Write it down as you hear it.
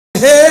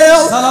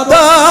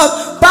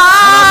the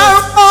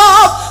power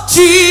of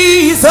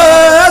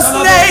Jesus'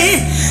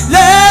 name.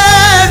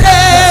 Let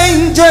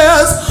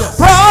angels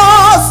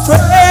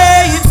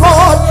prostrate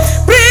forth.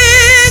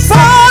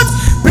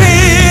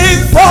 Bring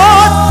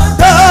forth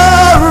the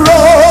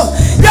royal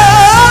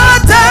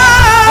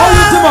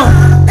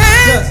time.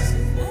 Yes.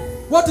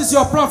 What is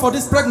your plan for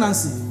this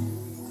pregnancy?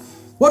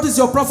 What is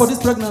your plan for this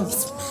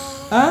pregnancy?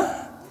 Huh?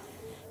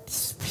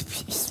 This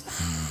baby is mine.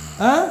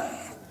 Huh?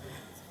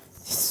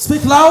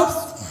 Speak loud.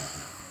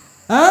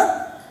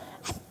 Huh?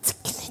 I'm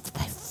taking it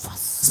by force.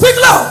 Speak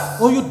loud.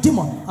 Oh, you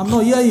demon. I'm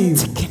not hearing you.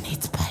 Taking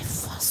it by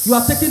force. You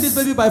are taking this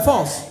baby by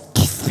force.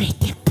 Give me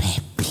the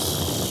baby.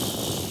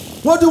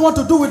 What do you want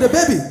to do with the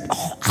baby?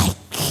 Oh, I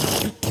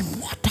killed the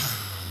mother.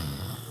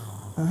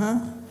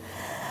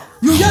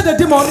 You hear the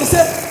demon. He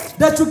said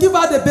that you give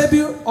her the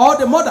baby or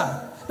the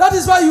mother. That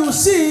is why you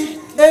see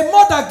a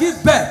mother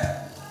give birth.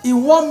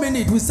 In 1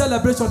 minute with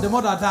celebration, the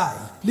mother died,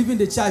 leaving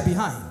the child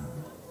behind.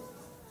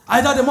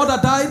 Either the mother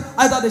died,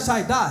 either the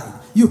child died.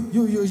 You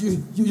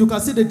can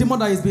see the demon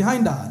that is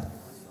behind that.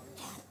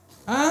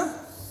 Huh?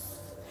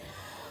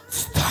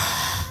 Stop.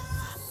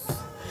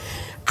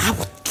 I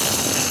will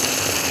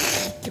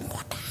kill the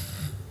mother.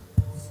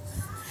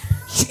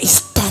 She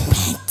is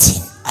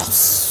tormenting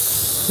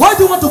us. Why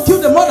do you want to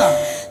kill the mother?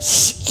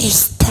 She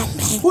is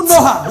tormenting. Who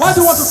know her? Why do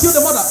you want to kill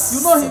the mother?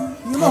 You know him?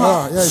 You know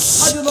her?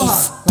 Yes. How do you know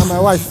her? Now my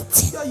wife.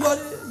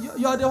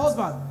 You are the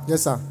husband?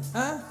 Yes, sir.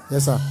 Huh?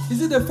 Yes, sir.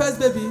 Is it the first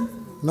baby?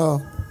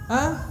 No.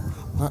 Huh?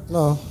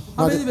 No.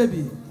 How many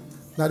baby?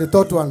 Now the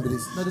third one,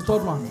 please. Now the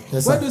third one.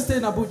 Yes, Where sir. do you stay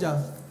in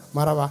Abuja?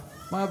 Maraba.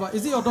 Maraba.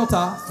 Is it your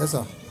daughter? Yes,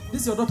 sir.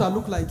 This your daughter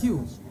look like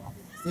you.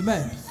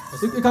 Amen.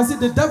 Yes. You can see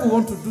the devil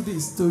want to do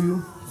this to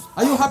you.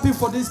 Are you happy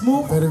for this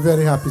move? Very,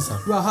 very happy, sir.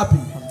 You are happy.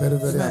 I'm very,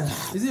 very Amen.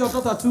 happy. Is it your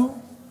daughter too?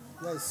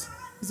 Yes.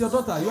 It's your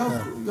daughter. You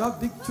have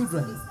big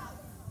children.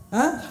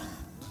 Huh?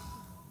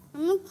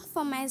 I'm looking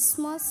for my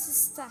small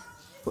sister.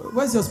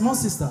 Where's your small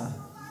sister?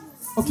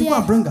 Okay, Yeah. go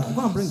and bring her.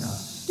 Go and bring her.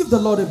 Give the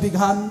Lord a big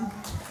hand.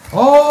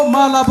 Oh,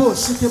 Malabo,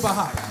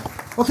 Shikebaha.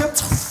 Okay.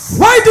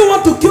 Why do you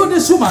want to kill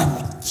this woman?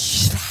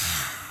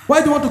 Why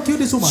do you want to kill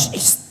this woman?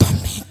 She's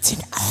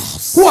tormenting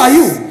us. Who are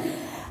you?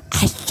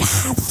 I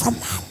am from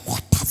my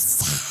mother's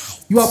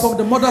side. You are from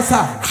the mother's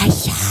side. I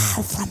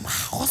am from my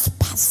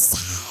husband's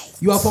side.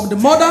 You are from the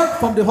mother,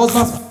 from the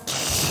husband's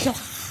side.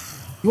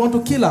 You want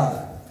to kill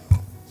her?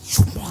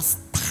 You must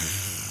die.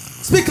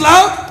 Speak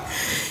loud.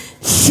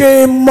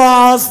 She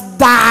must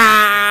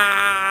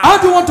die. How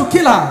do you want to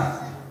kill her?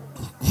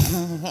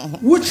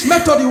 Which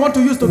method you want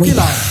to use to kill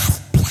her?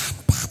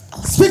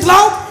 Speak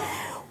loud.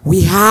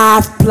 We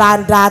have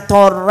planned that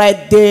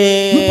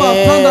already. You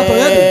have planned that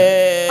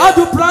already. How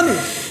do you plan it?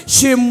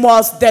 She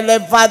must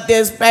deliver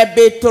this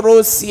baby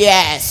through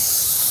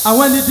CS. And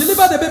when you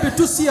deliver the baby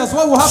to CS,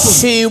 what will happen?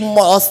 She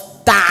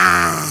must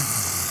die.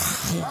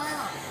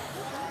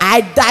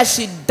 Either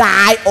she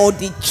die or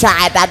the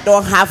child. I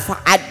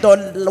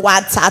don't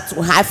want her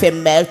to have a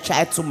male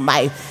child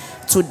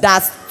to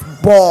that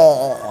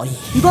boy.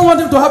 You don't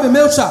want him to have a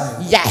male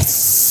child?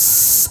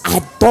 Yes. I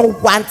don't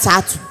want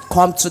her to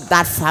come to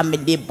that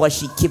family, but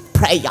she keep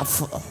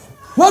prayerful.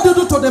 What do you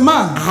do to the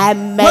man?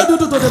 What do you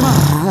do to the man?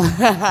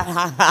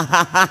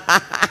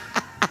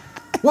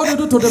 What do you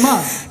do to the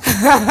man?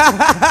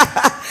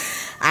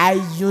 I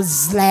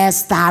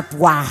useless that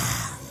one.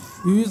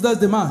 You useless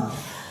the man?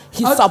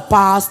 He's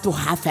supposed to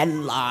have a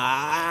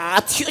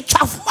lot huge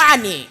of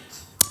money,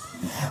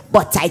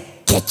 but I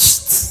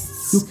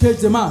catched. You catch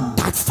the man.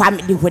 That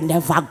family will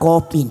never go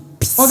up in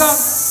peace.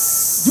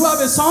 Okay. Do you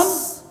have a son?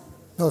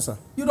 No, sir.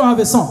 You don't have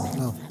a son?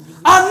 No.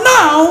 And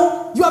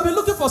now, you have been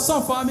looking for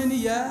son for how many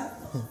years?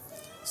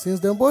 Since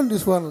they born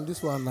this one,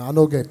 I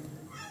no get.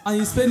 And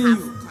he's paying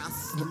you?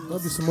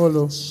 Not be small,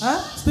 oh.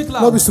 Speak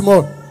loud. Not be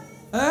small.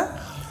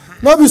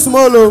 Not be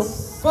small, oh.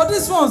 For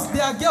these ones, they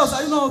are girls.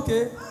 Are you not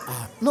okay?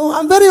 No,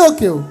 I'm very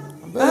okay.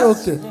 I'm very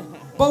okay.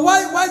 But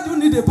why do you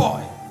need a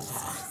boy?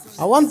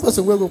 I want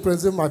person who will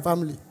present my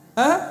family.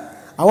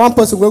 I want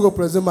person who will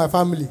present my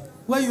family.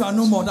 When you are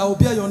no more, that will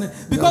bear your name.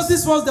 Because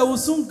these ones, they will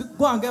soon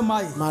go and get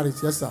married. Married,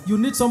 yes, sir. You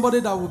need somebody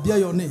that will bear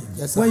your name.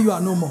 Yes, sir. When you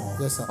are no more.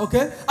 Yes, sir.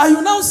 Okay? And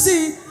you now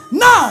see,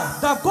 now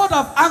that God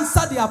have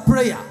answered their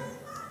prayer.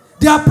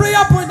 Their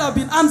prayer point have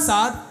been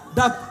answered,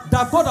 that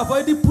God have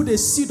already put a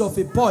seed of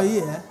a boy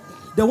here.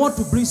 They want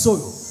to bring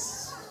sorrow.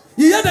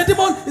 You hear the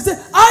demon? He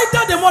said,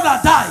 either the mother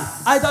died,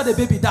 either the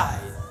baby died.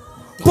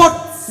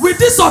 But with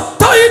this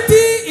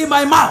authority in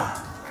my mouth,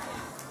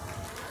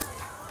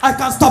 I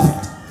can stop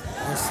it.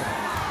 Yes, sir.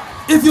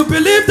 If you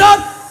believe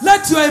that,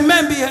 let your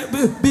amen be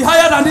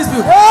higher than this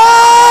building.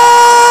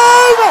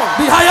 Amen.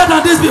 Be higher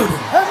than this building.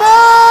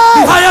 Amen.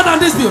 Be higher than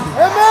this building.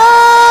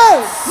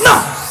 Amen.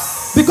 Now,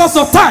 because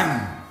of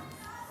time,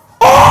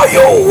 all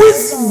you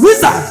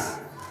wizards,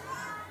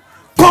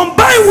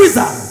 combined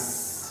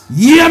wizards,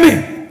 hear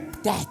me.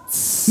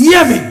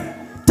 Hear me.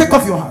 Take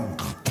off your hand.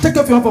 Take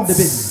off your hand from the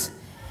baby.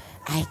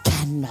 I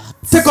cannot.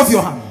 Take off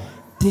your hand.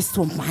 This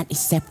woman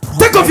is a problem.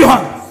 Take off your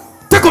hand.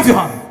 Take off your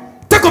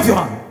hand. Take off your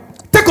hand.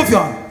 Take off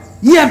your hand.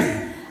 Hear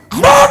me.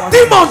 No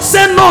demon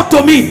say no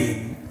to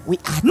me. We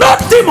are No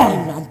 10 demon.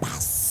 in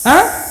numbers.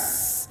 Huh?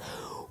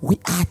 We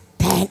are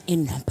 10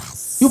 in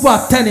numbers. You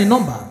are 10 in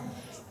number.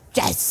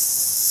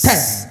 Yes.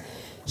 10.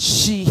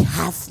 She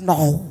have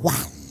no one.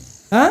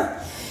 Huh?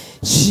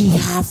 She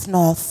have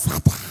no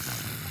father.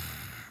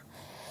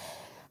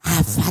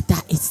 Her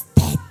father is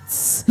dead.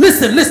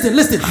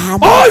 Listen. Her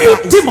All you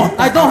mother is demons,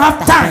 I don't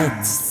have time.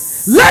 dead.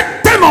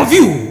 Let 10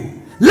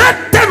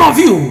 of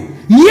you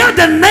hear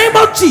the name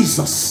of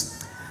Jesus.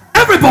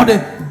 Everybody,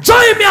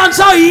 join me and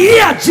shout,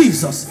 hear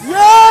Jesus. Hear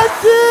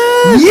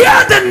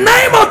the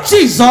name of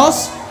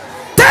Jesus.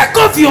 Take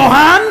off your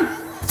hand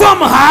from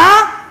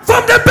her,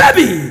 from the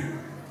baby.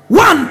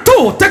 1,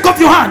 2, take off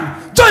your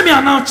hand. Join me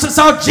and now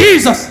shout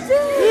Jesus.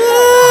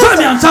 Join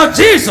me and shout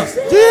Jesus.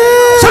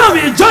 Join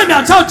me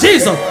and shout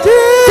Jesus.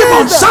 Keep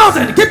on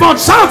shouting. Keep on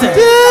shouting.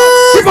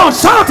 Keep on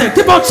shouting.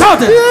 Keep on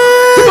shouting.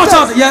 Keep on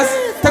shouting. Yes.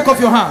 Take off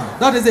your hand.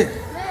 That is it.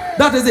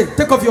 That is it.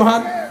 Take off your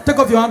hand. Take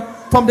off your hand.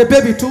 From the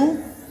baby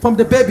too. From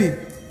the baby.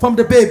 From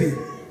the baby.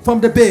 From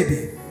the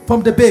baby.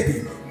 From the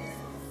baby.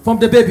 From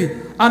the baby.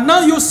 And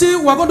now you see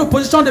we're going to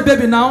position the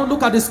baby now.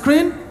 Look at the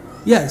screen.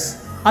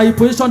 Yes. I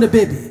position the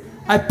baby.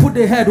 I put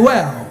the head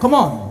well. Come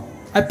on.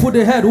 I put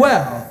the head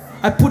well.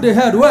 I put the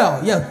head well.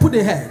 Yes, put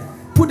the head.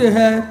 Put the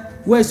head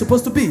where it's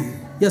supposed to be.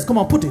 Yes, come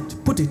on, put it.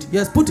 Put it.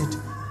 Yes, put it.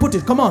 Put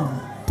it. Come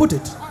on. Put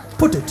it.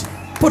 Put it.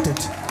 Put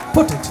it.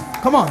 Put it.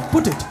 Come on.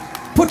 Put it.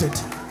 Put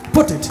it.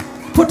 Put it.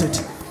 Put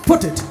it.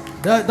 Put it.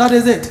 That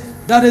is it.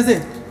 That is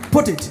it.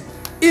 Put it.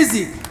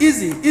 Easy.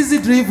 Easy. Easy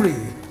delivery.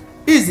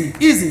 Easy.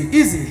 Easy.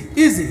 Easy.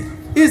 Easy.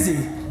 Easy.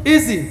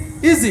 Easy.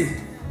 Easy.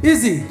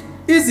 Easy.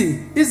 Easy.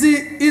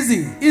 Easy.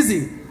 Easy.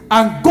 Easy.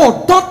 And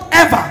God, don't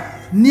ever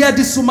near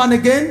this woman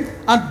again,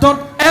 and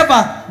don't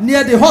ever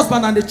near the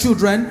husband and the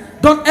children.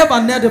 Don't ever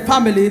near the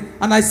family,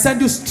 and I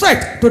send you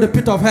straight to the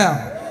pit of hell.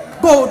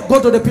 Go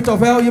to the pit of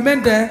hell. You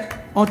mean there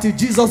until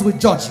Jesus will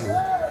judge you.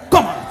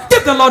 Come on,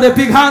 give the Lord a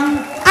big hand.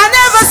 I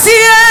never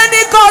see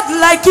any God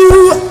like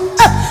you.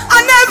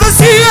 I never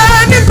see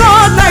any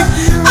God like.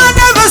 I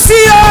never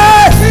see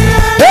it.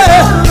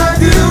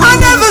 I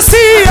never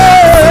see it.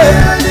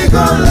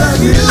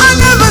 I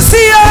never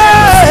see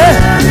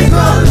it.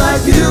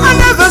 I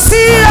never see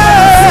it.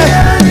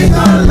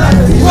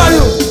 Who are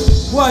you?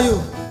 Who are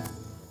you?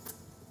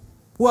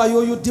 Who are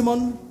you, you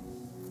demon?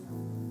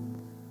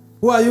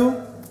 Who are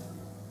you?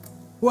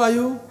 Who are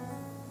you?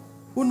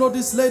 Who know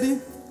this lady?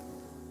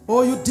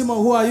 Oh, you demon,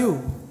 who are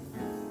you?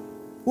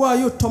 Who are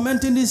you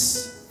tormenting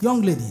this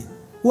young lady?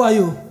 Who are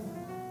you?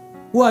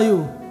 Who are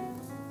you?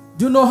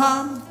 Do you know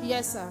her?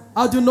 Yes, sir.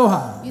 How do you know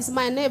her? He's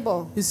my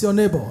neighbor. It's your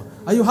neighbor.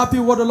 Are you happy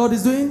with what the Lord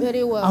is doing?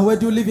 Very well. And where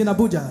do you live in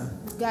Abuja?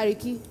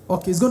 Gariki.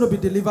 Okay, it's going to be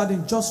delivered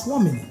in just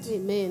 1 minute.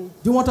 Amen.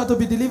 Do you want her to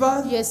be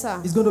delivered? Yes,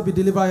 sir. It's going to be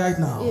delivered right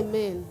now.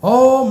 Amen.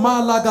 Oh,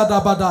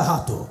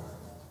 Malagadabadahato.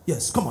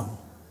 Yes, come on.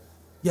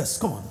 Yes,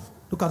 come on.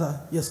 Look at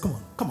her. Yes, come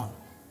on. Come on.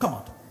 Come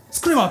on.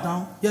 Scream out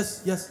now.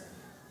 Yes, yes.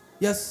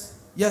 Yes,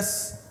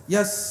 yes,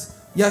 yes,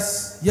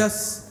 yes,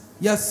 yes,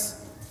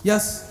 yes,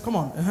 yes. Come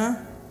on.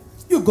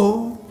 You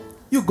go.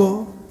 You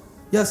go.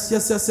 Yes,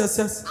 yes, yes, yes,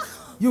 yes.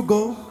 You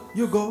go.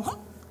 You go.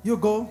 You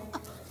go.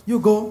 You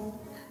go.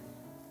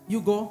 You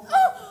go.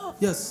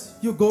 Yes,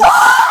 you go.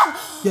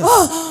 Yes. Yes.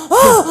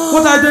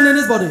 What are you doing in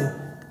this body?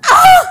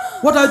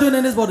 What are you doing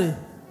in this body?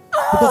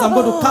 Because I'm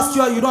going to cast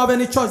you out. You don't have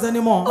any choice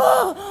anymore.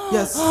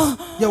 Yes.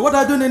 Yeah, what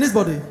are you doing in this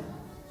body?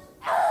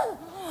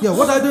 Yeah,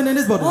 what are you doing in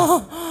this body?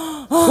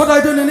 What are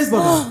you doing in this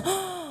body?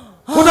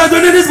 What are you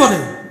doing in this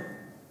body?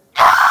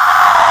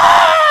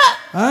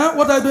 Huh?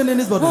 What are you doing in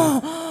this body?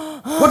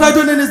 What are you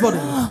doing in this body?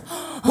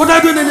 What are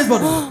you doing in this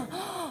body?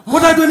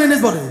 What are you doing in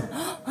this body?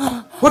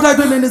 What are you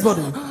doing in this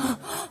body?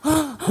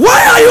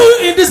 Why are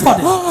you in this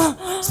body?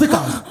 Speak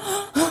out.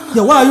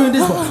 Yeah, why are you in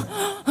this body?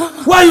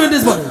 Why are you in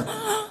this body?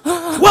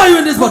 Why are you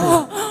in this body?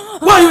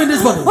 Why are you in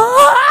this body?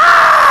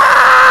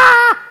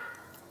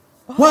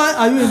 Why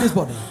are you in this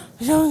body?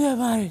 She won't get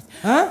married.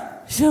 Huh?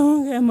 She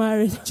won't get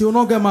married. She will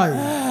not get married.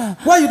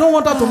 Why you don't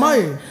want her to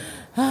marry?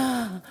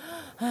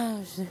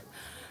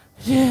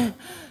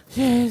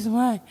 She is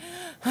mine.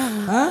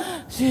 Huh?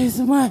 She is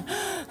mine.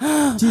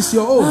 She's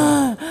your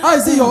own. How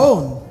is it your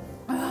own?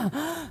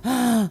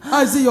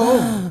 How is it your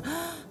own?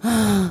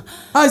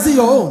 How is it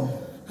your own?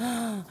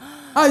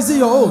 How is it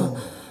your own?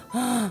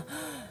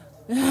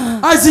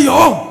 How is it your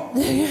own?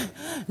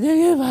 They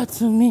give her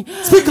to me.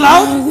 Speak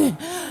loud.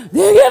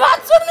 They give her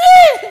to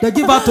me. They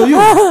give her to you.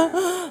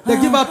 They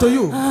give her to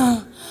you.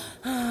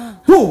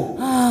 Who?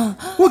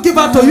 Who give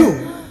her to you?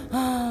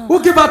 Who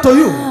give her to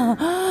you?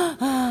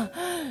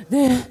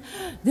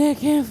 They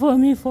came for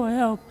me for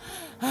help.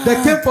 They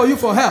came for you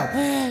for help.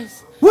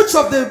 Yes. Which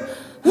of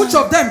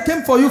them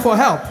came for you for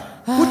help?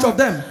 Which of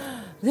them?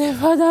 The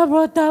father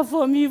brought her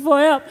for me for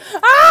help.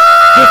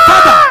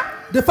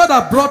 The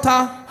father brought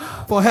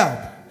her for help.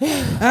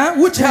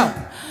 Which help?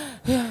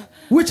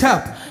 Which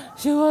help?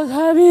 She was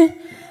having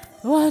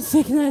one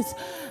sickness.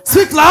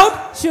 Speak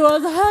loud. She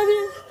was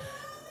having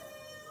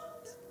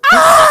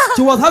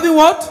She was having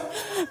what?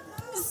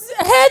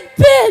 head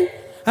pain.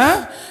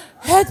 Huh?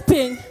 Head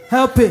pain.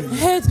 Head pain.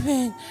 Head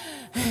pain.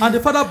 And the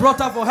father brought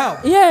her for help.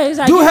 Yes.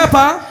 Do you help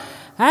her?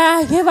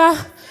 I gave her.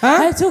 Huh?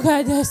 I took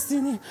her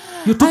destiny.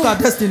 You took her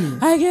destiny.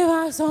 I gave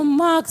her some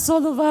marks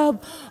all over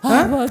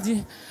her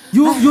body.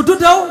 You do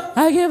that?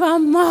 I gave her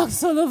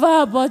marks all over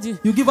her body.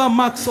 You give her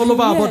marks all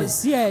over her body?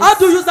 Yes. How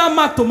do you use that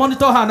mark to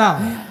monitor her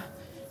now?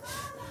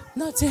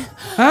 Nothing.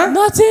 Huh?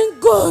 Nothing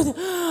good.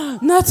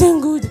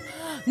 Nothing good.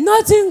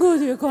 Nothing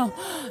good, you come.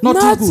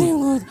 Nothing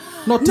good.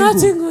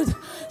 Nothing good.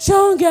 She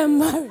won't get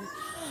married.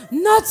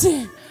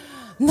 Nothing.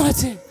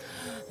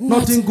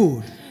 Nothing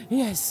good.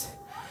 Yes.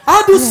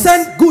 How do you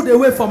send good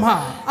away from her?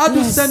 How do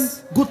you send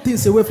good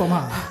things away from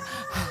her?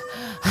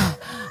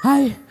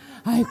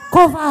 I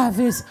cover her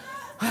face.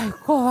 I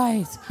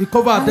cover it. You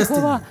cover her destiny.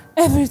 Cover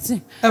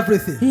everything.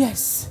 Everything.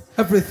 Yes.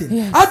 Everything.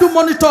 Yes. How do you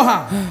monitor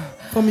her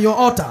from your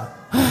altar?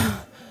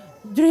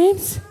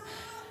 Dreams.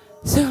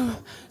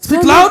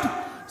 Speak loud.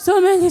 So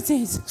many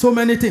things. So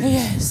many things.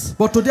 Yes.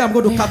 But today I'm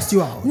going to cast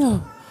you out.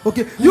 No.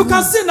 Okay. You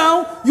can see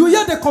now, you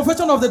hear the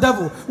confession of the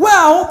devil. Where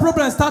our whole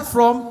problem starts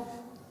from.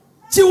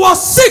 She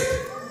was sick.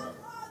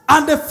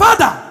 And the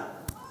father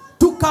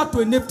took her to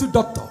a native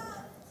doctor.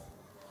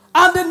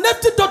 And the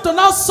native doctor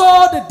now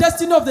saw the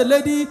destiny of the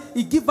lady.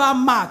 He gave her a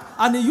mark.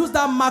 And he used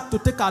that mark to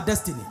take her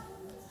destiny.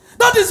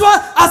 That is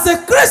why, as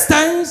a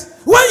Christian,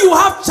 when you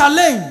have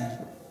challenge,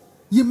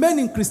 you men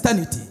in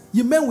Christianity,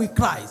 you men with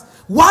Christ,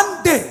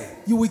 one day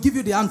you will give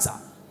you the answer.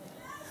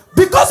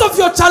 Because of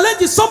your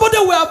challenges, somebody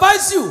will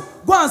advise you,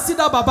 go and see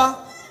that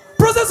Baba.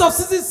 Process of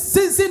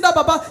seeing that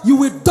Baba, you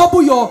will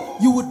double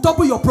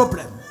your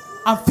problem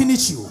and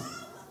finish you.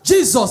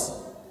 Jesus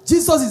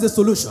is the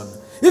solution.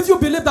 If you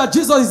believe that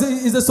Jesus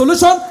is the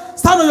solution,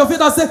 stand on your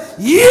feet and say,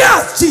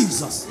 yes,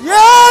 Jesus.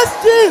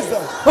 Yes,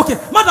 Jesus. Okay,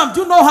 madam,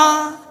 do you know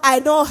her? I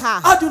know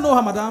her. How do you know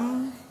her,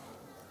 madam?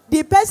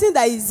 The person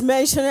that is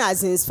mentioning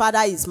as his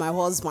father is my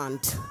husband.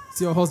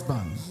 It's your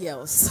husband.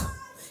 Yes.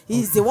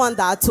 He's the one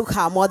that took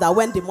her mother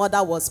when the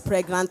mother was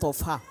pregnant of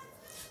her.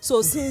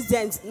 So since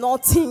then,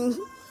 nothing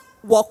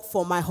worked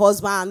for my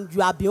husband.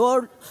 You have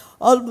been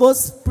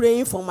almost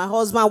praying for my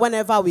husband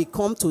whenever we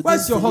come to this.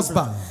 Where's your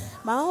husband?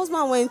 My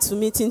husband went to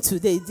meeting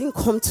today. He didn't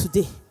come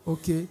today.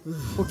 Okay.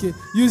 Okay.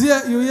 You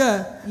hear?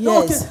 Yes.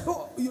 No,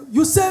 okay.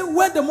 You say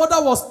when the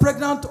mother was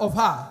pregnant of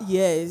her.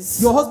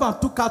 Yes. Your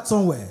husband took her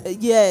somewhere.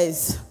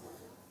 Yes.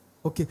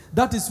 Okay.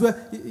 That is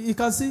where you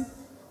can see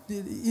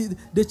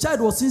the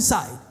child was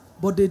inside,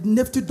 but the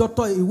native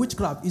doctor in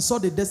witchcraft, he saw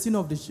the destiny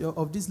of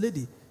this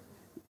lady.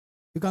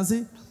 You can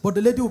see, but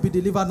the lady will be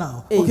delivered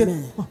now.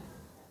 Amen. Okay.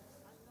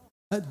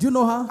 Do you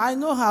know her? I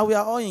know her. We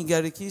are all in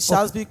Geriki. She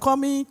has been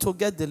coming to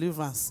get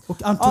deliverance.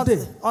 Okay. And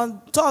today? On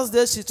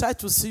Thursday, she tried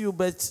to see you,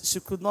 but she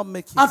could not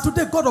make it. And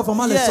today, God of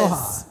Amale saw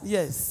her.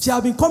 Yes. She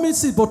has been coming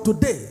since, but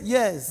today.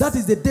 Yes. That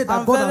is the day that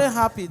I'm God very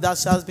happy that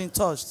she has been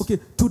touched. Okay.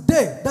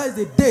 Today, that is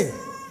the day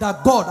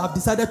that God have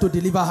decided to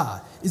deliver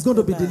her. It's going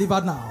to be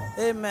delivered now.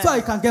 Amen. So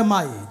I can get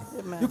married.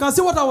 Amen. You can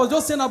see what I was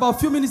just saying about a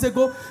few minutes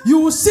ago. You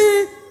will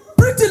see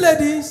pretty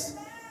ladies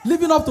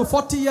living up to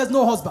 40 years,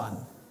 no husband.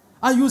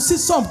 And you see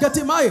some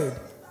getting married.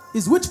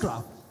 It's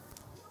witchcraft.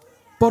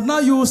 But now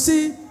you will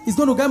see he's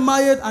going to get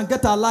married and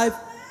get her life.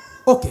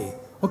 Okay.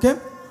 Okay?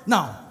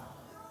 Now,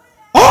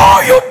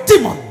 all you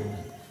demons,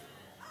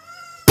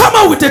 come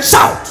out with a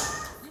shout.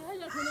 The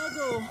headache will not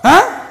go.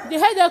 Huh? The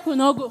headache will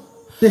not go.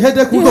 The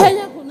headache will The go.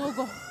 headache will not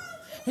go.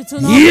 It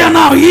will not Here go.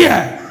 now,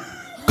 here.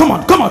 Come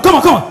on, come on, come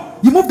on, come on.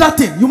 You move that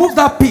thing. You move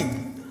that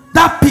pin.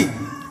 That pin.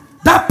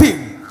 That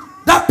pin.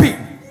 That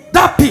pin.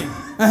 That pin.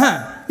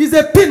 It's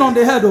a pin on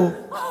the head, oh.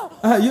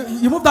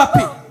 You move that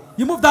pin.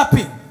 You move that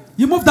pin.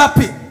 You move that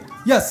pin.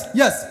 Yes,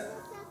 yes.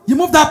 You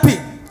move that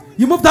pin.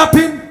 You move that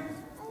pin.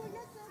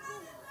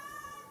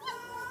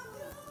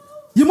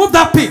 You move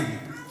that pin.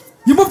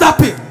 You move that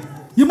pin.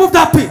 You move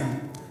that pin.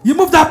 You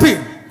move that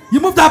pin. You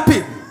move that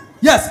pin.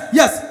 Yes,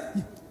 yes.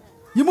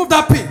 You move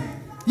that pin.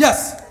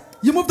 Yes.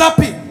 You move that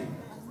pin.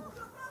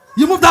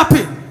 You move that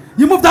pin.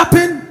 You move that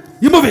pin.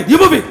 You move it. You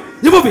move it.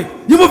 You move it.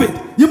 You move it.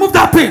 You move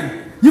that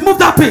pin. You move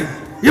that pin.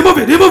 You move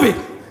it. You move it.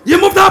 You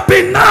move that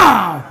pin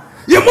now.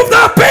 You move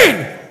that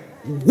pin.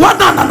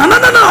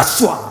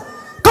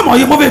 Come on,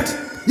 you move it.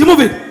 You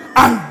move it.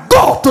 And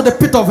go to the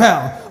pit of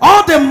hell.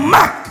 All the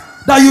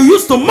mark that you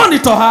used to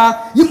monitor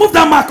her, you move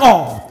that mark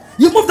off.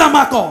 You move that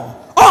mark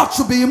off. All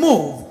should be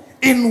removed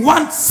in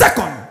 1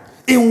 second.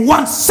 In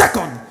 1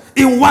 second.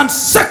 In 1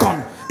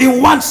 second.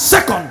 In 1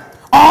 second.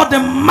 All the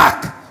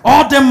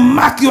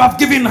mark you have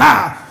given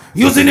her,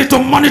 using it to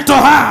monitor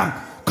her.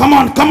 Come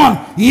on, come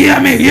on. Hear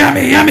me, hear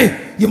me, hear me.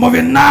 You move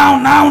it now,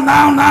 now,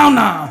 now, now,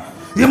 now.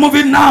 You move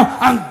it now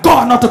and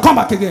go, not to come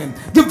back again.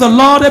 Give the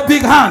Lord a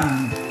big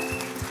hand.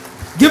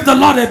 Give the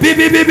Lord a big,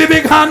 big, big, big,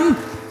 big hand.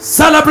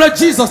 Celebrate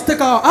Jesus.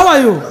 Take out. How are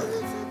you?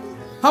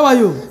 How are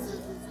you?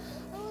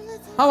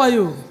 How are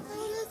you?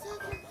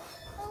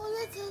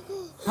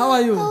 How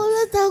are you?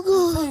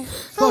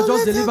 God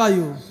just deliver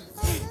you.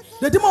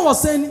 The demon was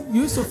saying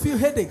you used to feel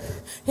headache.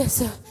 Yes,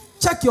 sir.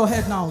 Check your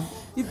head now.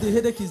 If the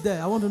headache is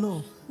there, I want to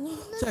know.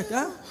 Check,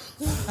 huh?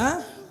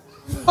 Huh?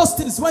 Those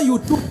things when you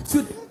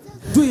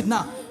do it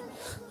now.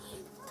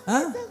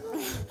 Huh?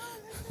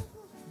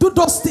 Do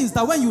those things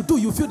that when you do,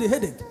 you feel the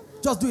headache.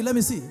 Just do it. Let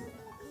me see.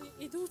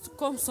 It do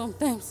come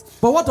sometimes.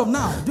 But what of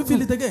now? Do you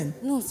feel it again?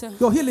 No, sir.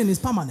 Your healing is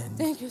permanent.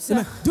 Thank you, sir.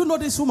 Amen. Do you know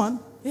this woman?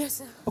 Yes,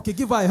 sir. Okay,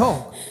 give her a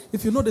hug.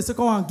 If you know the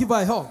second one, give her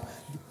a hug.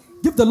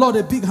 Give the Lord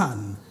a big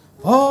hand.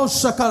 Oh,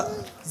 Shaka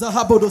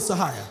Zahabodo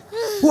Sahaya.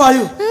 Who are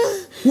you?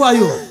 Who are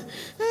you?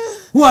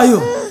 Who are you?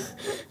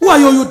 Who are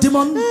you, you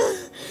demon?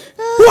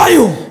 Who are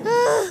you?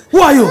 Who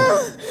are you?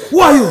 Who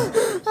are you?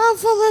 I'm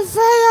from a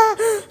fire.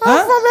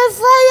 I'm from a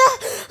fire.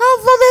 I'm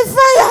from a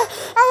fire.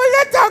 I will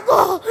let her go.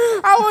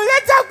 I will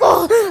let her go.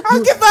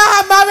 I'll give her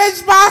her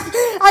marriage back.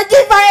 I'll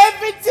give her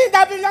everything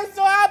that belongs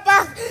to her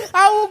back.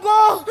 I will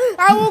go.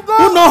 I will go.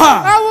 You know her.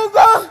 I will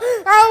go.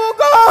 I will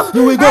go.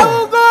 You will go. I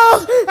will go.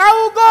 I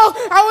will go.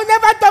 I will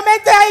never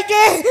torment her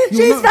again.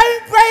 She's very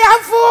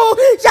prayerful.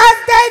 She has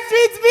danced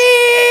with me.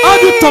 How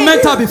do you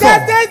torment her before? She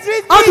has danced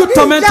with me. How do you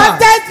torment her? She has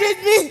danced with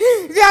me.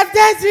 She has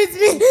danced with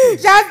me.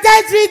 She has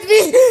danced with me.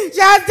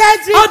 She has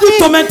danced with me. How do you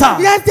torment her?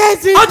 She has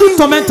danced with How do you me.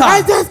 torment her?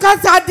 I just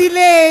caused her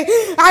delay.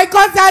 I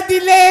caused her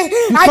delay.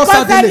 I caused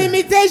her caused her delay.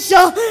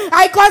 limitation.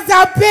 I caused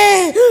her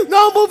pain.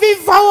 No moving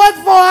forward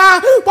for her.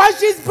 But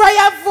she's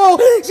prayerful.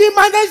 She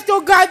managed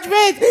to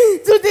graduate.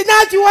 Today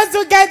now she wants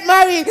to get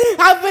married.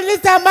 I've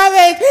released her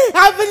marriage.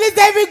 I've released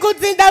every good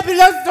thing that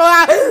belongs to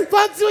her.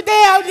 From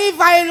today I'll leave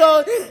her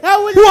alone.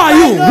 Who are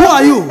you? Who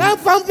are you? I'm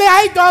from the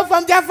idol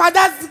from their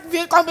father's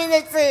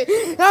community.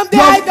 I'm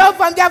the idol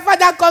from their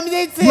father's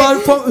community.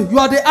 You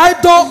are the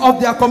idol of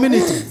their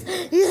community.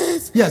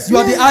 Yes. Yes, you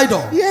are the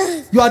idol.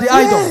 Yes. You are the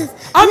idol.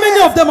 How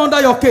many of them under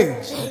your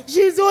cage?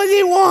 She's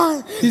only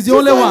one. She's the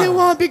only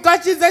one.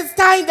 Because she's a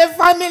star in the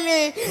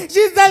family.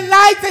 She's the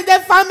light in the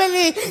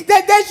family.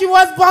 The day she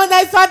was born,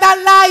 I saw that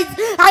light.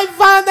 I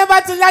vowed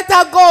never to let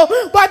her go.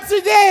 But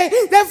today,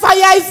 the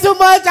fire is too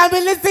much. I'm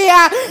releasing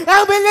her.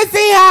 I'm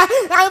releasing her.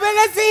 I'm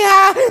releasing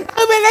her.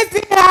 I'm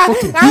releasing her.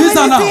 Okay, use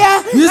her now.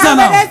 Use her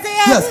now.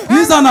 Yes,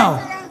 use her now.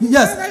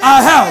 Yes,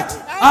 I help.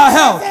 I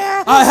help.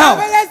 I help.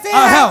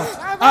 I help.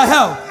 I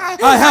help.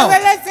 I help.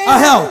 I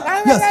help.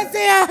 Yes.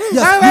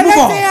 Yes. You move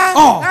on.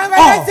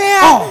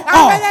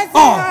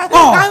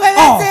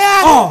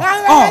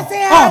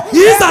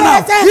 Use her now.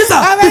 Use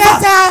her. Be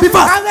fast. Be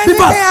fast. Be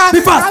fast.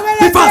 Be fast.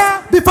 Be fast.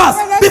 Be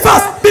fast. Be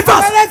fast. Be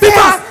fast. Be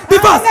fast. Be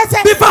fast.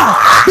 Be fast.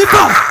 Be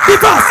fast. Be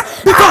fast.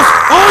 Be fast.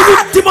 All you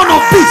demon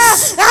of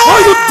peace.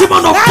 All you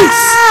demon of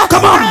peace.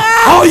 Come on.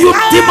 All you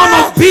demon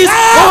of peace.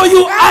 All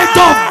you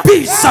idol of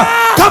peace.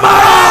 Come on.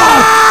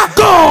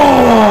 Go.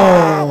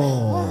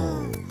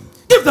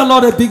 Give the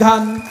Lord a big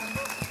hand.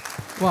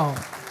 Wow.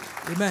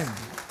 Amen.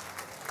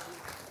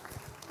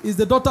 Is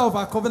the daughter of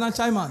our covenant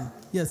chairman.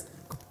 Yes.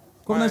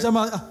 Covenant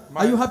chairman.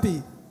 Are you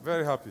happy?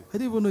 Very happy. I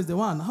didn't even know it's the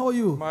one. How are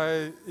you?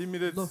 My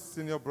immediate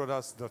senior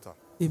brother's daughter.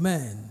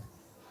 Amen.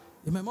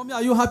 Amen. Mommy,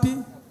 are you happy?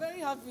 Very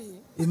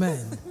happy.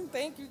 Amen.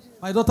 Thank you, Jesus.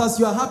 My daughters,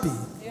 you are happy?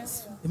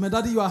 Yes, sir. Amen.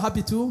 Daddy, you are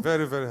happy too?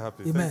 Very, very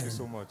happy. Amen. Thank you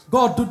so much.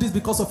 God do this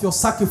because of your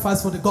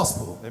sacrifice for the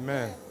gospel.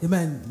 Amen.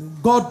 Amen.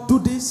 God do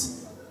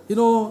this. You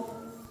know,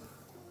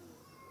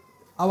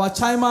 our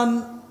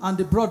chairman and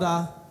the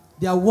brother,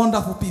 they are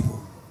wonderful people.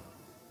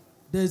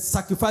 They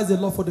sacrifice a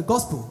lot for the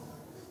gospel.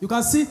 You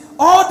can see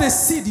all the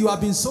seed you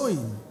have been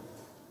sowing.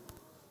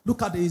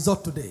 Look at the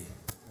result today.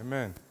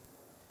 Amen.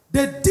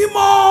 The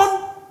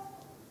demon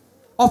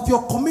of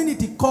your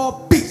community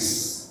called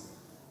peace,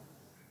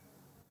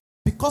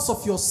 because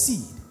of your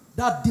seed,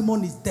 that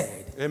demon is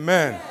dead.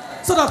 Amen.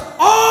 So that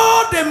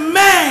all the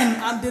men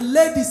and the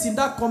ladies in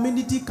that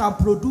community can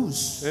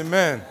produce.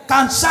 Amen.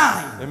 Can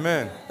shine.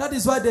 Amen. That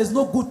is why there's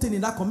no good thing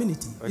in that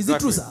community. Exactly. Is it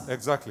true, sir?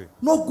 Exactly.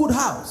 No good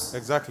house.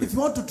 Exactly. If you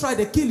want to try,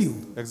 they kill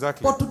you.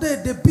 Exactly. But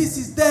today the peace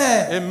is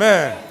there.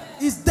 Amen.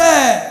 It's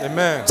there.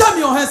 Amen. Jam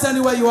your hands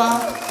anywhere you are.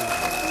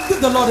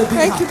 Give the Lord a big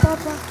hand. Thank you,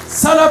 Papa.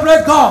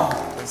 Celebrate God.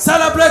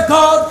 Celebrate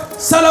God.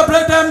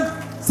 Celebrate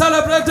them.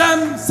 Celebrate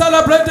them.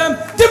 Celebrate them.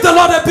 Give the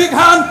Lord a big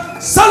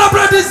hand.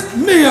 Celebrate this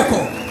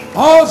miracle.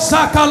 Oh,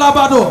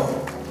 Zakalabado.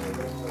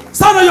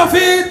 Stand on your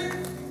feet.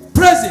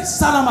 Praise it.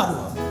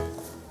 Salamado.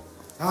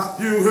 Have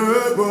you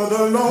heard what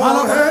the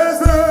Lord has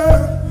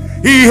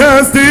done? He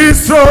has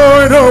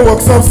destroyed the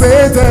works of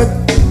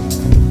Satan.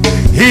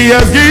 He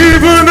has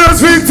given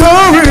us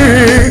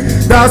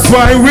victory. That's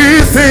why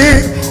we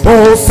sing.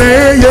 Oh,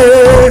 say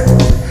yeah.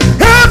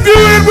 Have you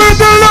heard what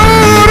the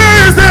Lord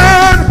has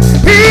done?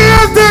 He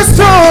has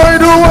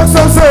destroyed the works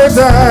of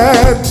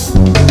Satan.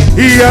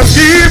 He has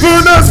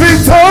given us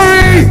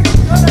victory.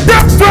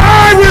 That's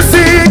why we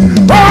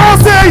sing. Oh,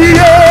 say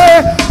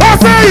yeah. Oh,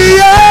 say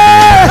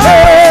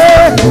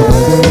yeah.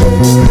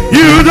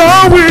 You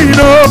know we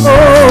know.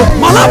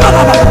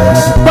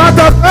 But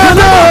the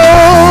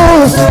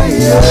fellows,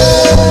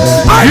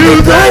 you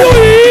declare you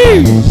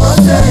eat.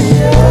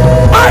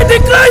 I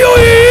declare you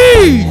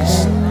eat.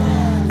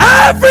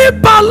 Every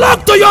padlock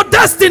to your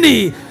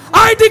destiny,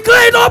 I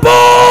declare it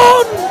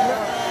open.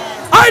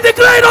 I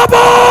declare it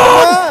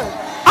open.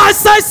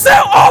 As I say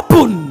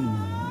open.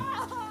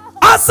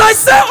 As I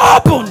say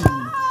open.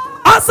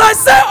 As I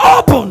say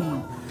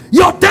open.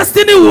 Your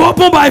destiny will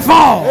open by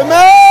fire.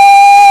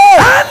 Amen.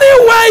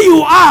 Anywhere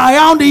you are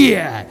around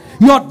here,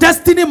 your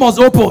destiny must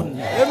open.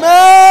 Amen.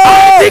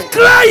 I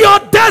declare your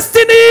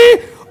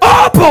destiny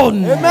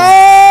open. Amen.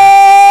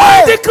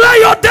 I declare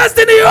your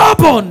destiny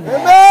open.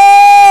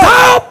 Amen.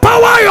 Thou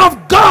power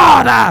of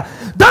God,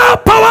 thou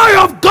power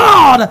of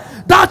God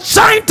that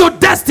shine to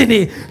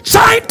destiny,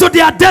 shine to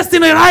their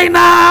destiny right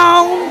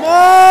now.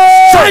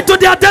 Amen. Shine to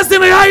their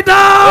destiny right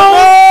now.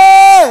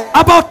 Amen.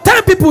 About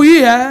 10 people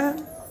here,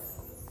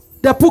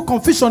 they put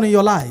confusion in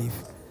your life.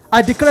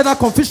 I declare that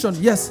confusion.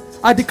 Yes,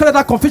 I declare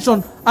that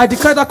confusion. I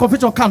declare that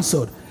confusion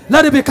cancelled.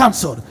 Let it be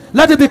cancelled.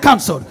 Let it be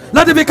cancelled.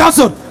 Let it be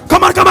cancelled.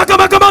 Come on, come on, come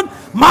on, come on.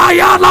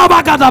 Maya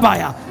laba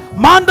gadabaya.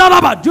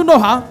 Mandalaba. Do you know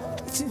her?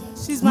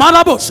 She's my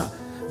Malabosha.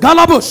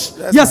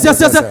 Galabush. Yes, yes,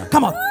 yes, yes.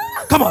 Come on.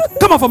 Come on.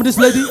 Come on from this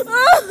lady.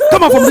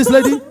 Come on from this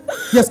lady.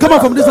 Yes, come on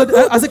from this lady.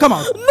 I say come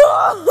out.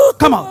 No.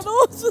 Come out. I don't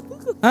want to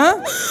go. Huh?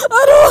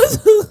 I don't want to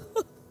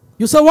go.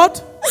 You say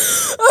what?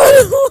 I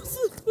don't want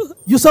to go.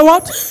 You say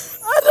what?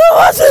 I don't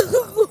want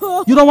to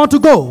go. You don't want to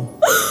go.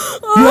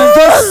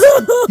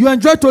 You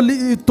enjoy to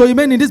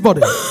remain in this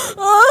body.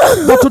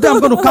 But today I'm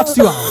going to cast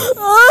you out.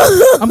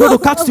 I'm going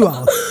to cast you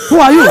out. Who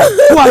are you?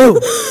 Who are you?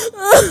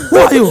 Who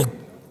are you?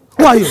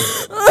 Who are you?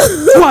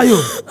 Who are you?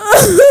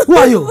 Who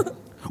are you?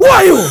 Who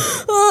are you?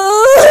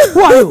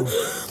 Who are you?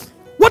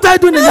 What are you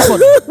doing in this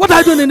body? What are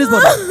you doing in this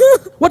body?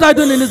 What are you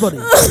doing in this body?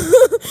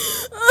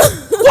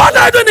 What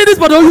are you doing in this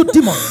body? Oh, you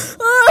demon.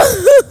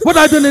 What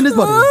are you doing in this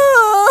body?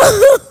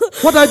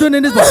 What are you doing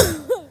in this body?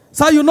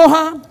 Sir, you know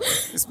her?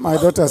 It's my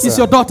daughter, sir. It's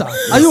your daughter.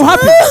 Are you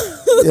happy?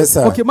 Yes,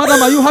 sir. Okay,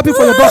 madam, are you happy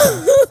for your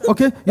daughter?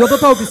 Okay, your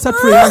daughter will be set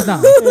free right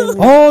now.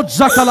 Oh,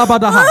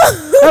 Jakalabadaha.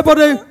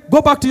 Everybody,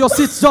 go back to your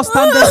seats. Just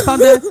stand there,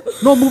 stand there.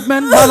 No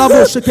movement.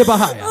 Malabo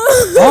Shekebahaya.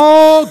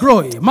 Oh,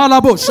 glory.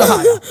 Malabo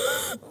Shahaya.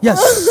 Yes.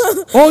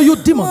 Oh, you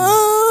demon.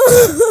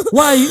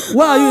 Why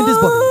are you in this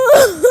body?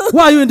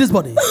 Why are you in this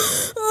body?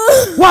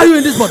 Why are you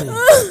in this body?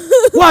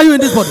 Why are you in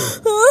this body?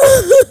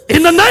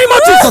 In the name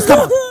of Jesus, come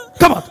on.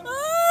 Come on.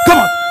 Come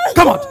on.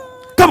 Come on.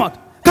 Come on.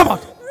 Come on.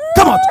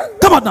 Come on.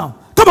 Come on now.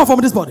 Come out from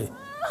this body.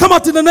 Come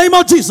out in the name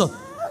of Jesus.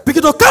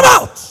 Begin to come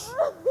out.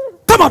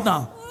 Come out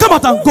now. Come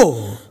out and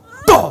go.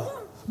 Go.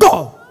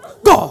 Go.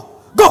 Go.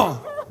 Go.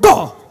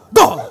 Go.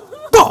 Go.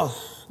 Go.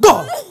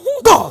 Go.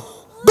 Go.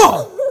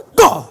 Go.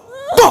 Go.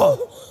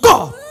 Go.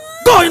 Go.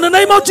 Go in the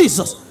name of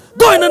Jesus.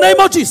 Go in the name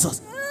of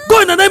Jesus.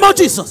 Go in the name of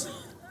Jesus.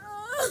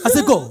 I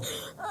say go.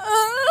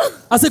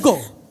 I say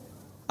go.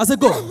 I say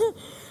go.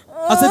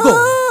 I say go.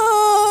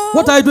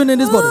 What are you doing in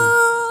this body?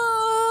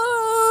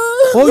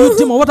 Oh, you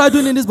demon, what are you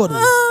doing in this body?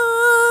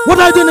 What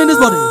are you doing in this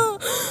body?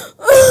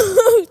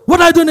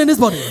 What are you doing in this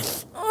body?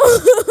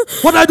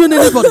 What are you doing in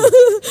this body?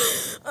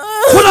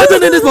 What are you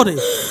doing in this body?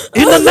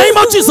 In the name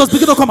of Jesus,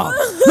 begin to come out.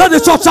 Let the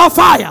church have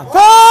fire.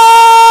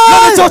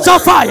 Let the church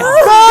have fire.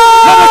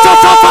 Let the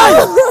church have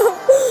fire.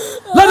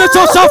 Let the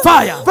church have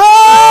fire.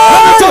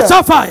 Let the church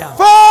have fire.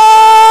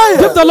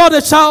 Give the Lord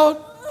a shout.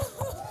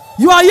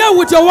 You are here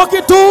with your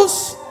working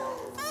tools.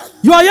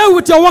 You are here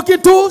with your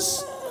working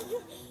tools.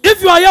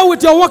 If you are here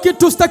with your working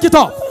tools, take it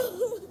up.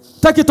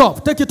 Take it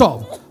up. Take it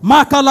up.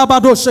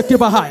 Makalabado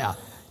shekebahaya.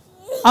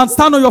 And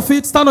stand on your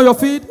feet. Stand on your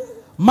feet.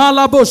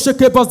 Malabo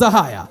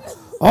shekebazahaya.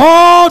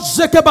 Oh,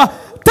 shekeba.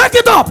 Take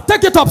it up.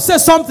 Take it up. Say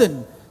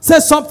something. Say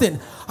something.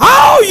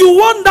 How you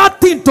want that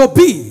thing to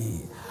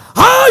be.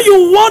 How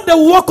you want the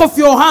work of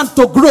your hand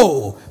to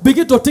grow.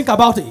 Begin to think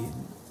about it.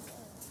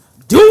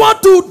 Do you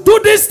want to do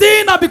this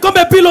thing and become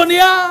a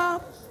billionaire?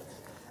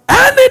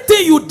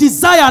 Anything you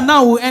desire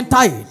now will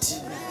enter it.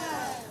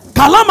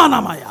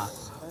 Kalamanamaya.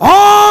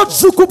 Oh,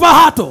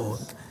 Zukubahato.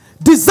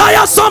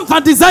 Desire something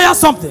and desire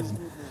something.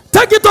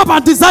 Take it up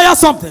and desire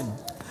something.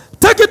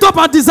 Take it up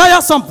and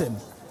desire something.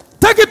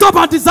 Take it up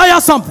and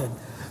desire something.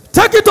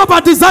 Take it up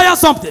and desire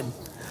something.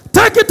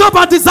 Take it up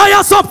and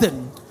desire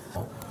something.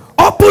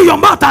 Open your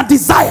mouth and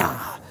desire.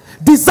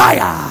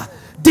 Desire.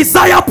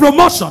 Desire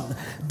promotion.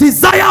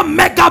 Desire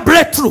mega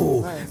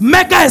breakthrough.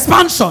 Mega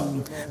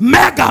expansion.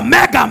 Mega,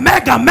 mega,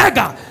 mega,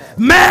 mega.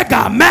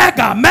 Mega,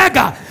 mega,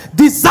 mega.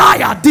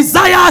 Desire,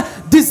 desire,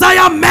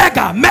 desire,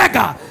 mega,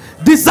 mega.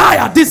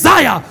 Desire,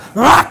 desire.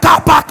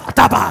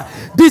 Rakapakataba.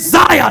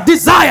 Desire,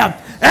 desire.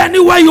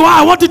 Anywhere you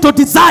are, I want you to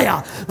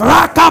desire.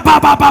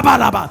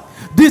 Rakabababababa.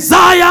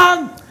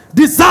 Desire,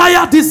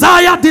 desire,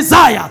 desire,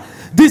 desire.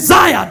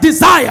 Desire,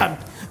 desire.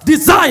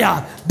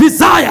 Desire,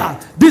 desire,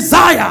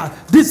 desire,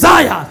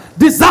 desire,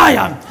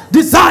 desire,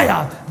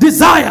 desire,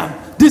 desire,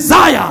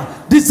 desire,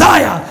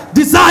 desire,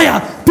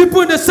 desire.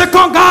 People in the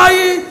second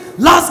guy,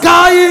 last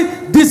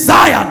guy,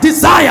 desire,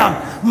 desire.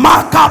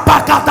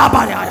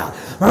 Makapakatabaya,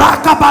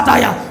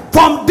 rakabadaya.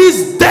 From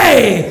this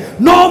day,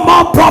 no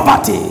more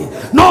poverty,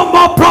 no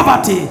more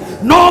poverty,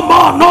 no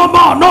more, no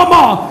more, no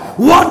more.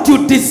 What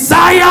you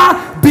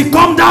desire,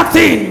 become that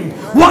thing.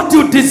 What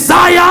you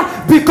desire,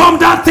 become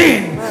that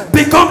thing.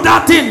 Become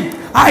that thing.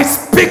 I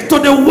speak to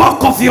the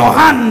work of your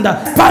hand.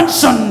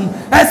 Expansion,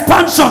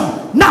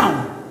 expansion.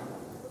 Now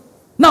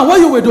what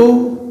you will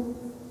do,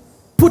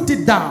 put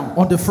it down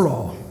on the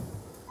floor.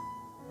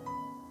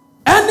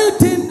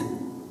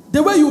 Anything,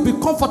 the way you will be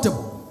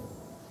comfortable.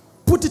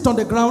 Put it on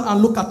the ground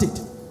and look at it.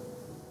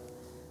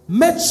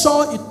 Make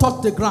sure it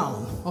touch the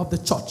ground of the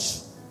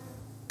church.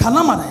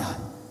 Kanamanaya.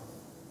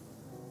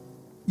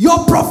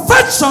 Your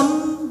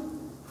profession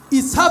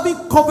is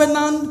having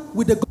covenant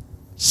with the God.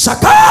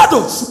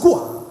 Shakado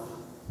Sukua.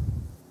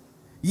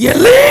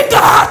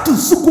 Yelinga to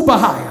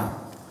Sukubahaya.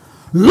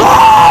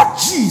 Lord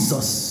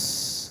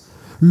Jesus,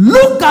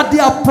 look at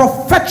their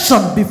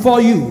perfection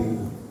before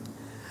you.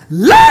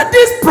 Let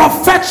this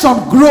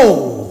perfection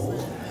grow.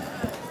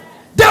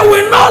 They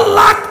will not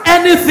lack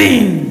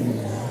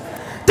anything.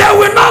 They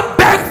will not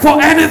beg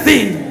for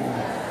anything.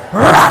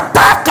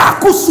 Rataka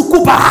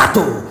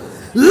kusukubahato.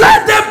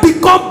 Let them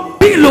become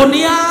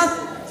billionaires,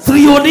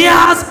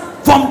 trillionaires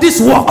from this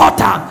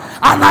water.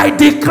 And I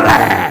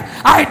declare,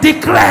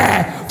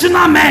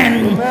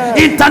 men,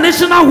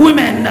 international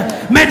women,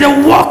 may the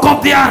work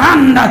of their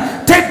hand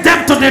take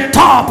them to the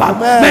top.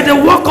 Amen. May the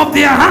work of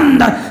their hand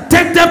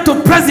take them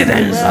to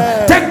presidents.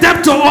 Amen. Take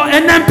them to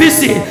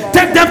NMPC.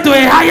 Take them to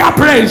a higher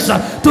place.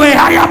 To a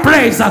higher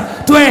place.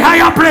 To a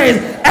higher place.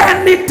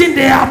 Anything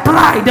they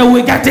apply, they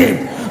will get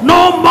it.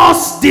 No more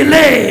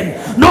delay.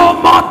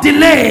 No more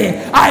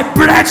delay. I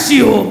bless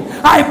you.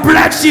 I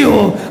bless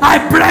you.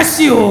 I bless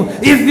you.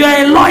 If you're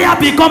a lawyer,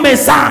 become a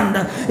sand.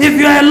 If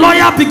you're a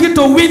lawyer, begin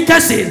to win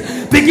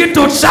cases. Begin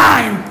to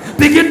shine.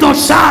 Begin to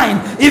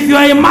shine. If you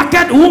are a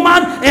market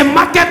woman, a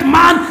market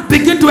man,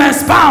 begin to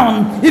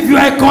expound. If you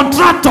are a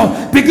contractor,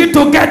 begin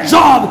to get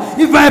job.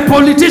 If you are a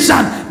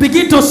politician,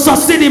 begin to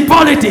succeed in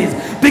politics.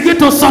 Begin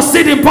to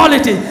succeed in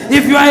politics.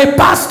 If you are a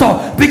pastor,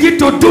 begin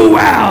to do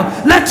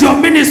well. Let your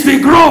ministry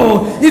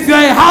grow. If you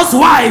are a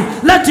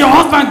housewife, let your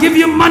husband give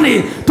you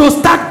money to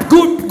start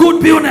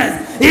good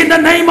business. In the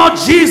name of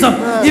Jesus.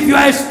 Amen. If you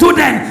are a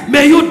student,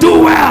 may you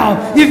do well.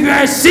 If you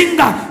are a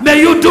singer, may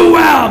you do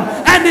well.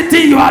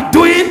 Anything you are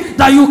doing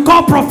that you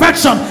call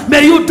perfection,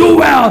 may you do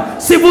well.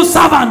 Civil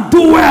servant,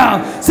 do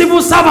well.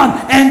 Civil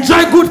servant,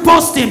 enjoy good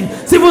posting.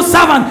 Civil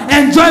servant,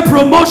 enjoy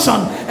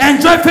promotion.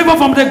 Enjoy favor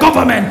from the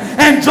government.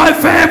 Enjoy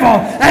favor.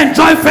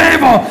 Enjoy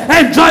favor.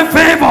 Enjoy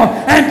favor.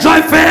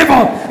 Enjoy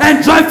favor.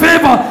 Enjoy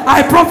favor.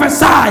 I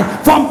prophesy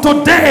from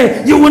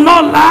today, you will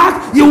not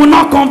lack. You will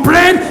not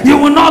complain. You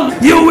will not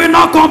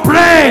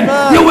complain.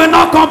 You will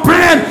not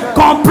complain.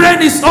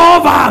 Complain is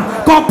over.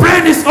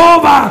 Complain is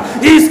over.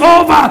 It's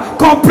over.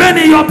 Complain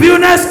in your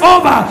business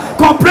over.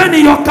 Complain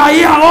in your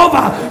career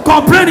over.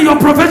 Complain in your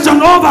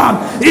profession over.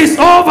 It's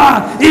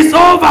over. It's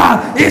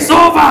over. It's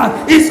over.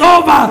 It's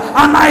over.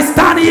 And I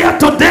stand here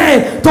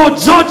today to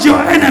judge your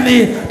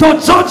enemy. To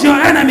judge your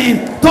enemy.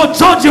 To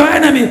judge your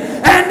enemy.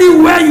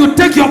 Anywhere you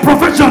take your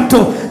profession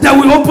to, they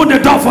will open the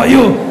door for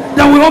you.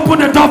 They will open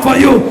the door for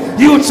you.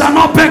 You shall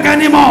not beg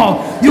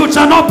anymore. You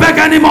shall not beg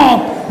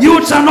anymore.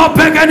 You shall not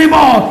beg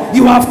anymore.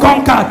 You have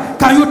conquered.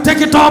 Can you take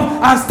it up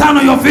and stand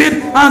on your feet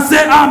and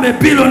say, I'm a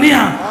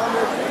billionaire.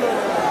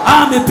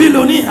 I'm a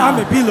billionaire. I'm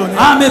a billionaire.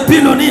 I'm a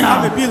billionaire.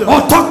 I'm a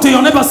billionaire. Or talk to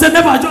your neighbor. Say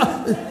never.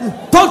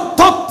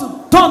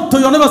 Talk to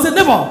your neighbor. Say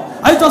never.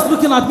 Are you just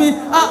looking at me?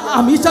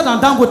 I'm richer than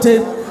Dangote.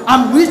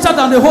 I'm richer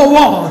than the whole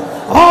world.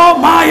 Oh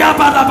my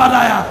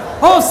badabadaya.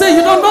 Oh, say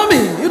you don't know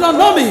me. You don't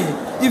know me.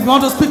 If you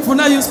want to speak for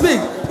now, you speak.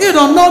 You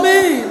don't know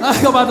me.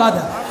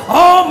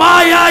 Oh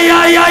my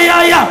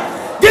yeah.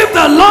 Give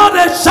the Lord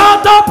a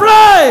shout of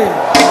praise.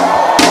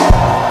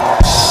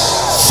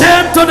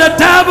 Shame to the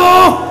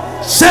devil.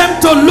 Shame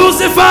to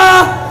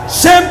Lucifer.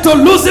 Shame to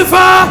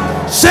Lucifer.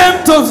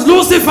 Shame to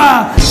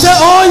Lucifer. Say,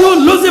 oh you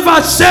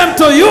Lucifer, shame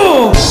to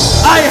you.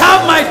 I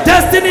have my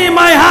destiny in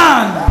my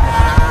hand.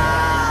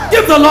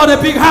 Give the Lord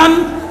a big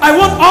hand. I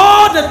want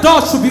all the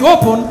doors to be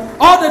open.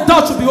 All the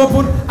doors should be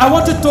open. I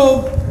want you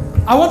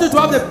to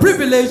have the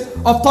privilege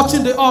of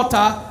touching the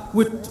altar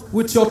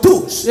with your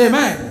tools.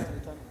 Amen.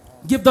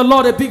 Give the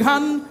Lord a big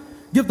hand.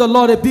 Give the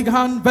Lord a big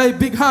hand. Very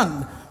big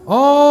hand.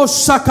 Oh,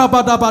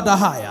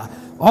 shakabadabadahaya.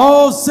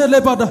 Oh,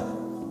 zelebada.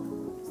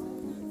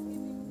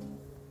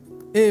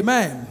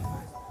 Amen.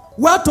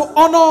 We are to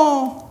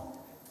honor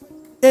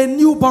a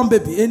newborn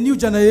baby, a new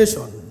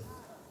generation.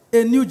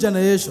 A new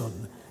generation.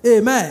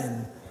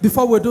 Amen.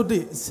 Before we do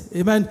this,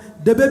 amen,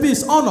 the baby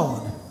is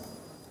honored.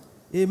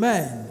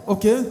 Amen.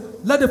 Okay.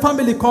 Let the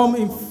family come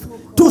in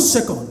 2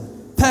 seconds.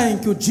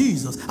 Thank you,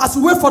 Jesus. As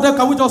we wait for them,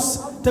 can we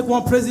just take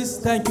one praises?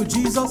 Thank you,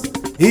 Jesus.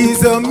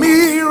 He's a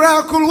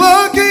miracle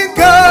working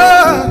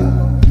God.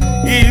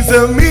 He's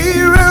a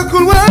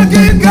miracle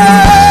working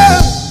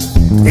God.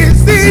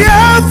 It's the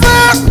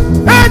Alpha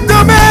and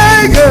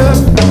Omega.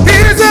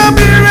 He's a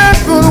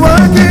miracle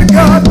working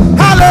God.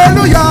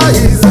 Hallelujah.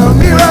 He's a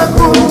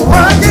miracle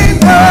working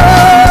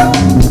God.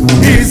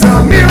 He's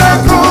a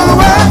miracle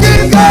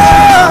working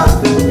God.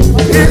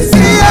 It's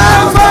the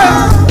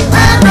Alpha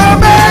and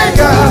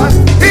Omega.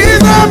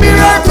 He's a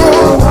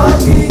miracle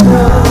working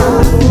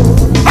God.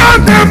 On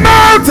the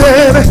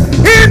mountain,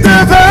 in the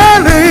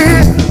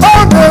valley,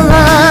 on the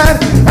land,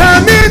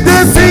 and in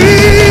the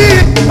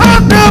sea.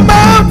 On the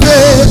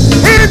mountain,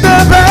 in the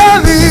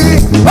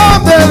valley, on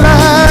the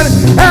land,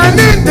 and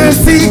in the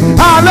sea.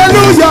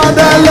 Hallelujah,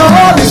 the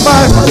Lord is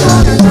my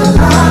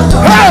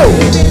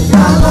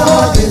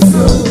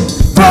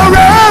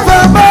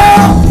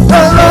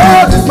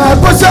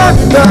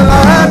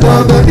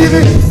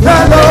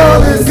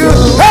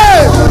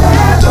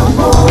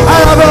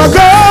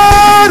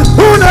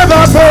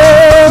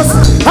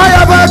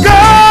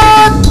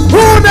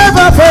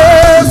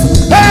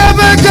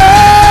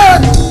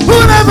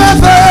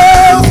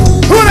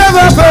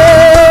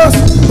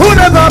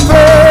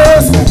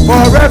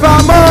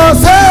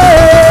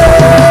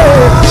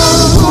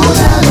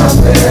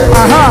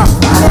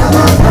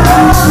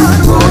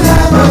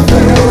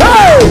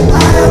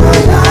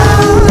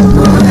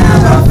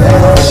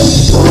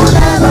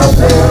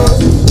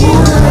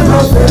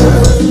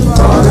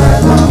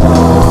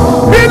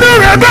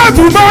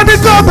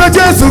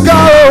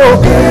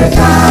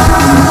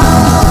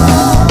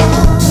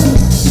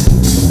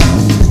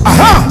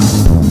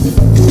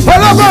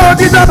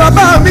dídá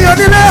bàbá mi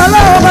onílé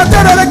aláwọ̀ máa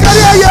tẹ̀lé rẹ̀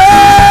kárí ayé.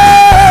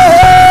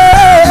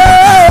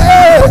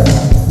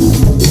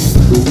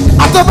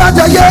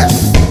 Àtọ́bàjáyé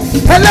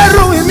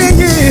ẹlẹ́rù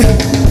ìníyìn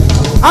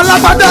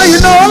alágbádá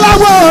iná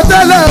ọláwọ̀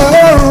tẹ́lẹ̀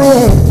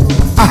ọ̀run.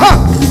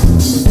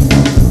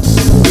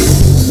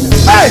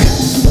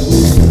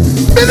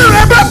 Bínú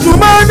rẹ̀ bá tún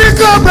máa ní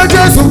kí ọgbẹ́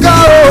Jésù ká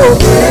o.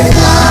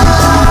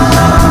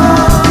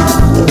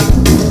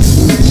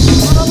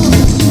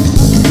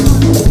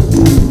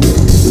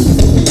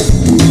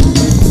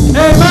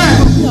 Amen.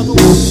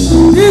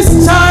 This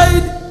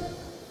child,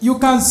 you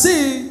can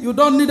see, you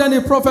don't need any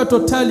prophet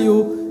to tell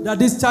you that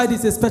this child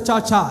is a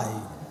special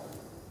child.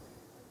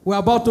 We're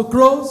about to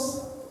close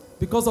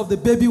because of the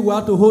baby. We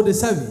have to hold the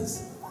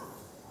service.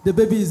 The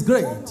baby is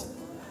great.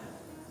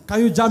 Can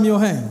you jam your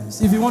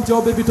hands if you want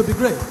your baby to be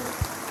great?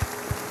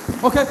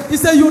 Okay,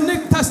 it's a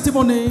unique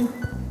testimony.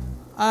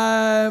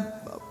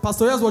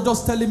 Pastor Yes was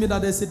just telling me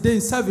that there's a day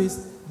in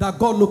service that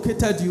God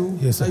located you,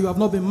 yes, that you have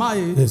not been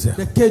married, yes,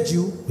 they caged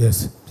you.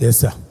 Yes, yes,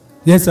 sir.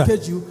 Yes, sir.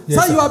 Caged you.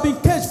 Yes, so you have been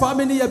caged for how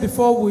many years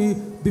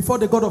before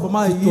the God of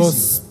marriage? It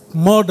was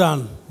more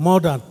than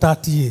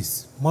 30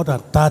 years. More than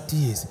 30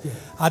 years. Yeah.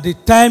 At the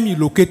time you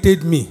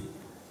located me,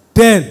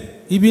 then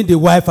even the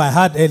wife I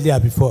had earlier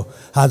before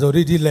has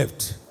already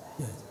left.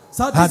 Yes.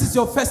 So this is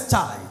your first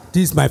child?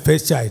 This is my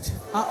first child.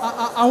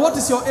 And what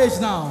is your age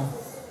now?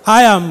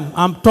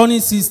 I'm turning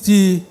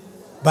 60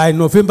 by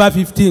November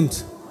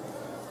 15th.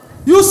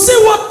 You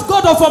see what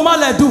God of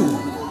Omale do?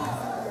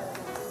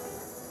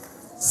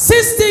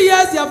 60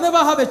 years, you have never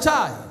had a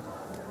child.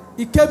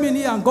 He came in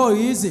here and God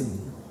used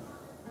him.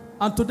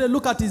 And today,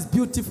 look at his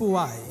beautiful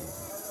wife.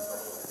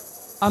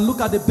 And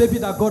look at the baby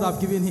that God have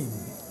given him.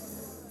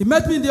 He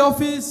met me in the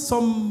office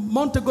some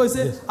month ago. He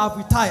said, yes, I've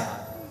retired.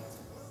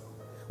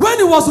 When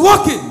he was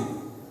working,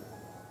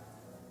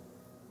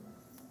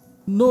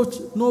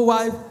 no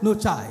wife, no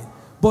child.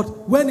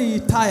 But when he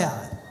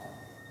retired,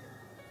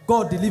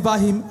 God delivered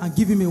him and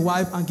give him a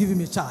wife and give him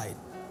a child.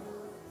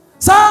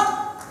 So,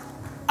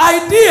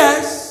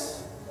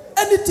 ideas,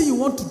 anything you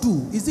want to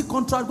do, is it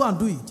contract? Go and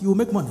do it. You will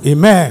make money.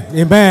 Amen.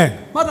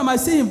 Amen. Madam, I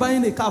see him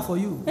buying a car for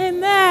you.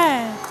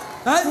 Amen.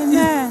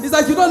 Amen. It's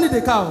like you don't need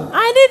a car.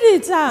 I need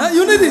it, sir.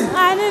 You need it?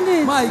 I need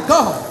it. My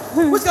God.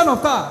 Which kind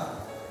of car?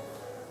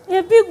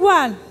 A big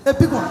one. A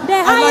big one.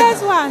 The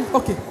highest one.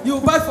 Okay. You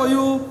will buy for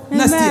you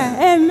next year.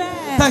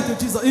 Amen. Thank you,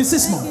 Jesus. In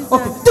 6 months.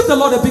 Okay. Give the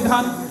Lord a big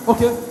hand.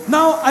 Okay.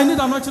 Now I need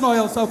anointing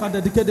oil so I can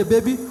dedicate the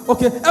baby.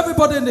 Okay.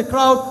 Everybody in the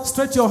crowd,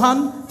 stretch your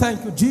hand.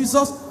 Thank you,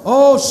 Jesus.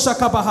 Oh,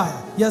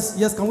 Shakabahaya. Yes,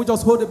 yes. Can we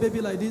just hold the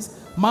baby like this?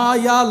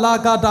 Maya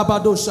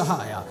Lagadabado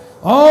Shahaya.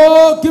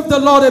 Oh, give the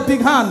Lord a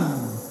big hand.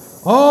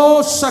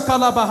 Oh,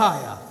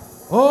 Shakalabahaya.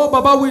 Oh,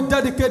 Baba, we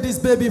dedicate this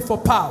baby for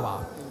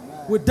power.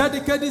 We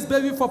dedicate this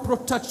baby for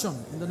protection.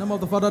 In the name of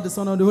the Father, the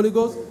Son, and the Holy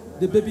Ghost,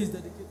 the baby is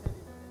dedicated.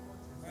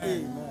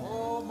 Amen.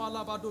 Oh,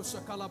 Malabado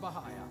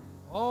Shakalabahaya.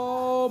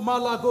 Oh,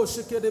 Malago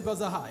Shekede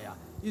Bazahaya.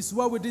 It's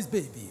well with this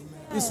baby.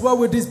 It's well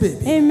with this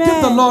baby. Amen.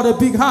 Give the Lord a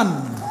big hand.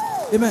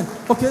 Amen.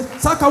 Okay.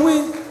 So can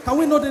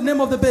we know the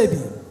name of the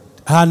baby?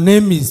 Her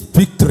name is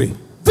Victory.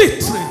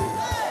 Victory.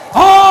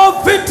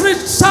 Oh, Victory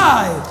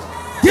child.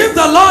 Give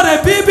the Lord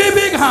a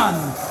big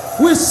hand.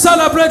 We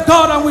celebrate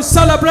God and we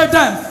celebrate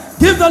them.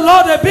 Give the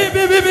Lord a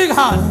big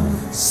hand.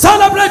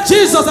 Celebrate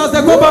Jesus as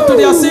they go back to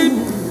their seat.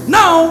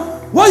 Now,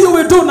 what you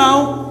will do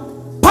now,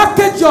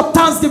 package your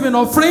Thanksgiving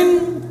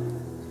offering.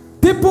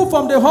 People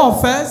from the hall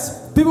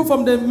first, people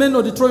from the main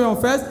auditorium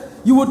first.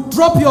 You will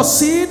drop your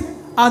seed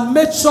and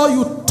make sure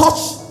you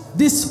touch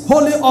this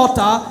holy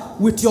altar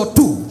with your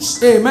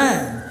tools.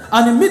 Amen.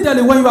 And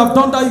immediately when you have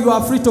done that, you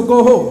are free to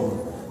go home.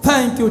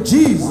 Thank you,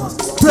 Jesus.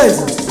 Praise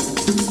Him.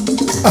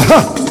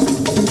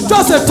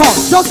 Just a thought,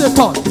 just a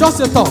thought, just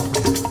a thought.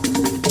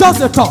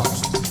 Just a thought.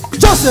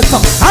 Just a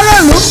thought.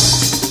 Hallelujah.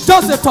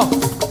 Just a thought.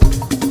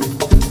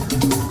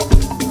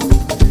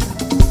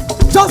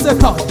 Just a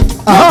thought.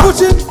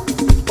 Put it.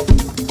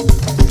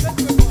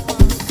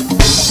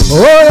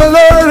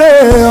 Olóore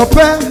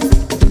ọpẹ́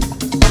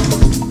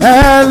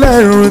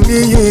ẹlẹ́rù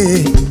níyì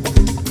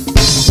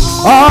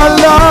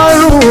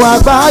Ọlọ́run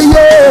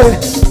àgbáyé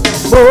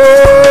mo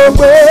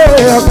gbé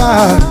ọ̀gá.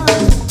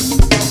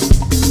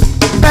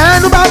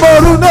 Ẹnu bá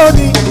ború náà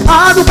ni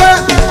àdúpẹ́.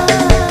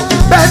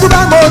 Bẹ́ẹ̀ni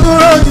bá mo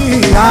dúró ní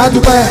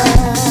àdúpẹ́.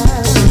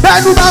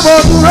 Bẹ́ẹ̀ni bá mo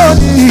dúró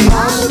ní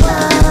àdúpẹ́.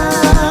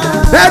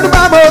 Bẹ́ẹ̀ni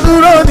bá mo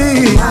dúró ní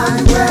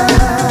àdúpẹ́.